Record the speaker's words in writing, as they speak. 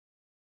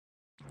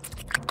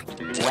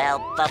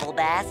Well, Bubble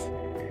Bass,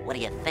 what do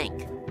you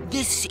think?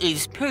 This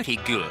is pretty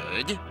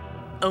good.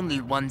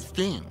 Only one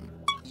thing.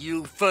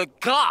 You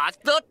forgot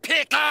the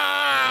pickles!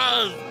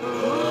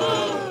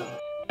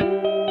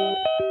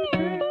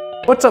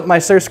 What's up, my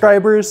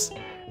subscribers?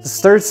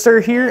 It's Third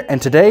Stir here,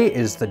 and today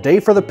is the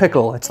day for the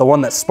pickle. It's the one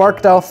that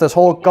sparked off this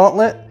whole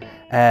gauntlet,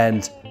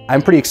 and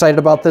I'm pretty excited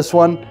about this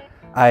one.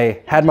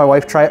 I had my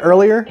wife try it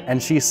earlier, and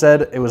she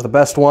said it was the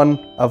best one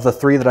of the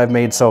 3 that I've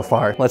made so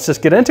far. Let's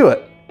just get into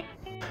it.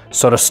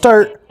 So to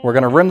start, we're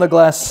gonna rim the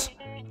glass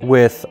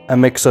with a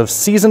mix of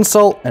seasoned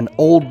salt and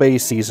Old Bay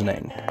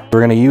seasoning. We're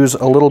gonna use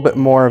a little bit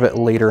more of it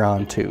later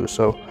on too,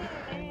 so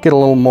get a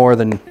little more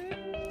than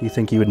you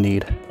think you would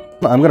need.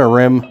 I'm gonna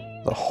rim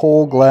the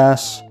whole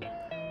glass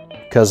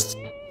because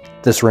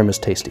this rim is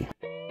tasty.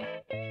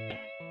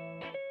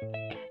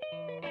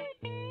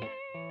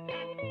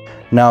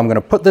 Now I'm gonna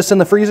put this in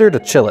the freezer to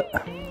chill it.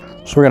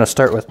 So we're gonna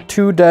start with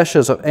 2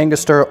 dashes of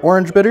Angostura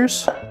orange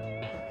bitters,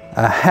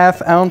 a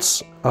 ½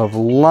 ounce of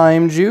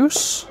lime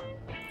juice,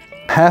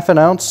 ½ an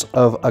ounce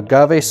of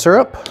agave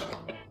syrup,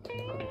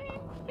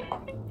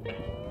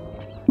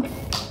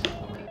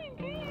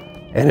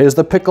 it is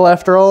the pickle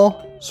after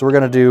all, so we're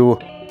gonna do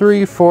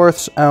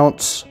 3/4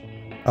 ounce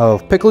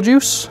of pickle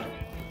juice.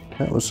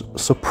 That was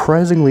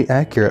surprisingly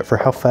accurate for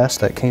how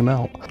fast that came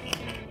out.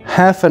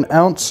 ½ an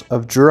ounce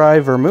of dry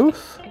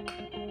vermouth,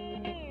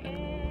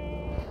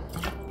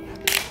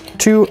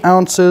 2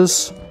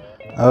 ounces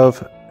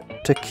of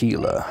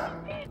tequila.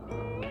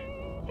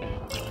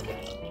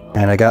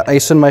 And I got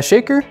ice in my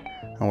shaker,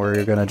 and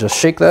we're gonna just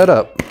shake that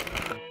up.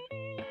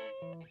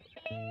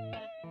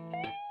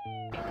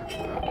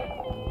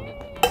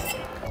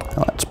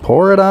 Let's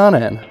pour it on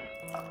in.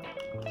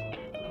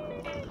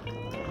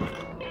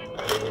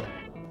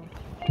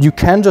 You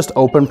can just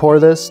open pour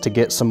this to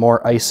get some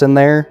more ice in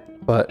there,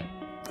 but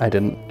I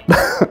didn't.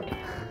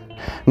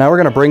 Now we're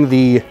gonna bring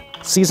the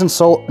seasoned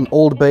salt and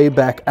Old Bay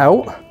back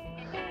out,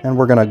 and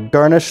we're gonna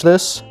garnish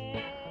this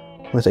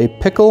with a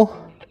pickle,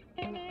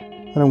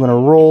 and I'm gonna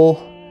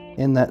roll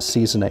in that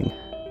seasoning.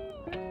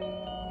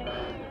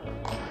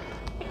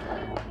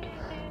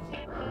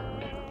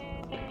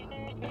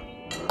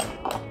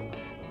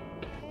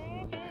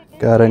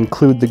 Gotta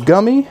include the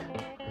gummy.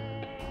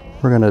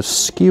 We're gonna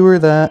skewer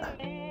that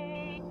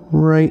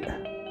right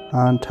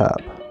on top.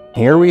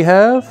 Here we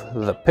have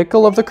the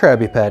pickle of the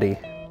Krabby Patty.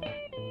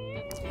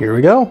 Here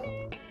we go.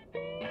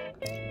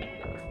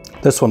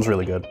 This one's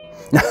really good.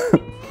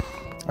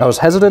 I was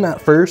hesitant at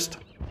first.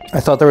 I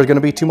thought there was gonna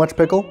be too much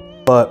pickle,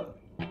 but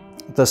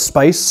the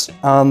spice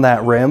on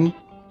that rim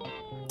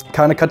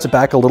kind of cuts it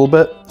back a little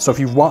bit. So if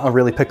you want a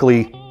really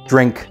pickly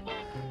drink,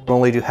 you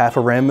only do ½ a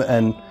rim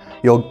and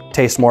you'll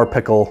taste more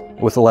pickle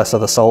with less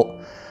of the salt.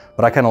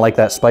 But I kind of like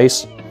that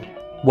spice.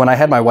 When I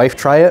had my wife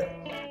try it,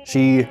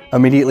 she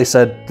immediately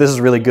said, "This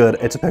is really good,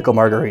 it's a pickle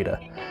margarita."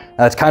 And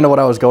that's kind of what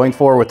I was going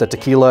for with the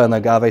tequila and the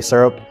agave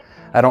syrup.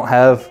 I don't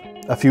have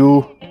a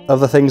few of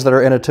the things that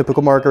are in a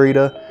typical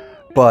margarita,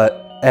 but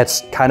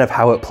that's kind of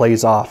how it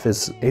plays off,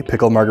 is a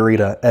pickle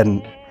margarita,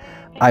 and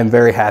I'm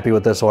very happy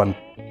with this one.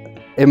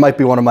 It might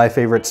be one of my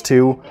favorites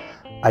too.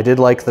 I did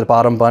like the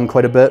bottom bun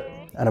quite a bit,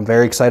 and I'm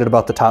very excited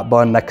about the top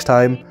bun next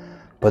time,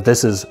 but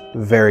this is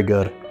very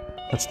good.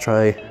 Let's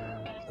try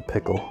the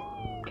pickle.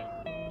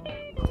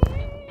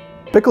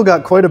 Pickle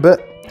got quite a bit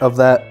of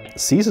that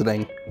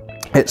seasoning.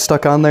 It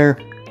stuck on there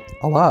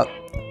a lot.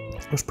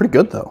 It was pretty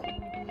good though.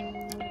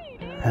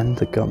 And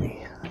the gummy.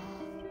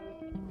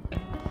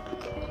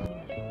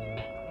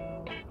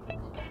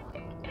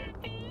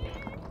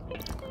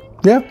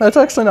 Yeah, that's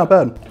actually not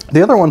bad.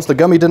 The other ones, the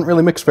gummy didn't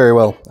really mix very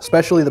well,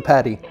 especially the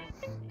patty.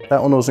 That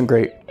one wasn't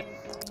great.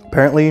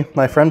 Apparently,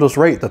 my friend was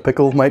right. The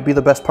pickle might be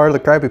the best part of the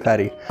Krabby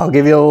Patty. I'll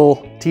give you a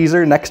little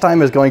teaser. Next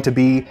time is going to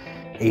be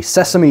a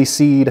sesame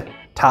seed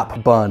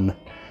top bun,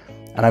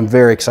 and I'm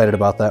very excited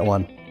about that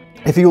one.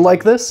 If you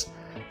like this,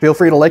 feel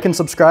free to like and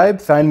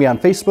subscribe. Find me on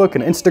Facebook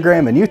and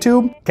Instagram and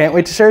YouTube. Can't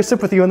wait to share a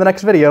sip with you in the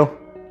next video.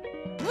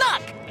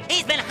 Look!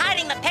 He's been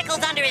hiding the pickles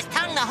under his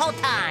tongue the whole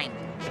time!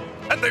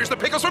 And there's the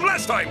pickles from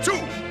last time, too!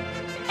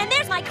 And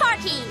there's my car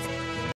keys.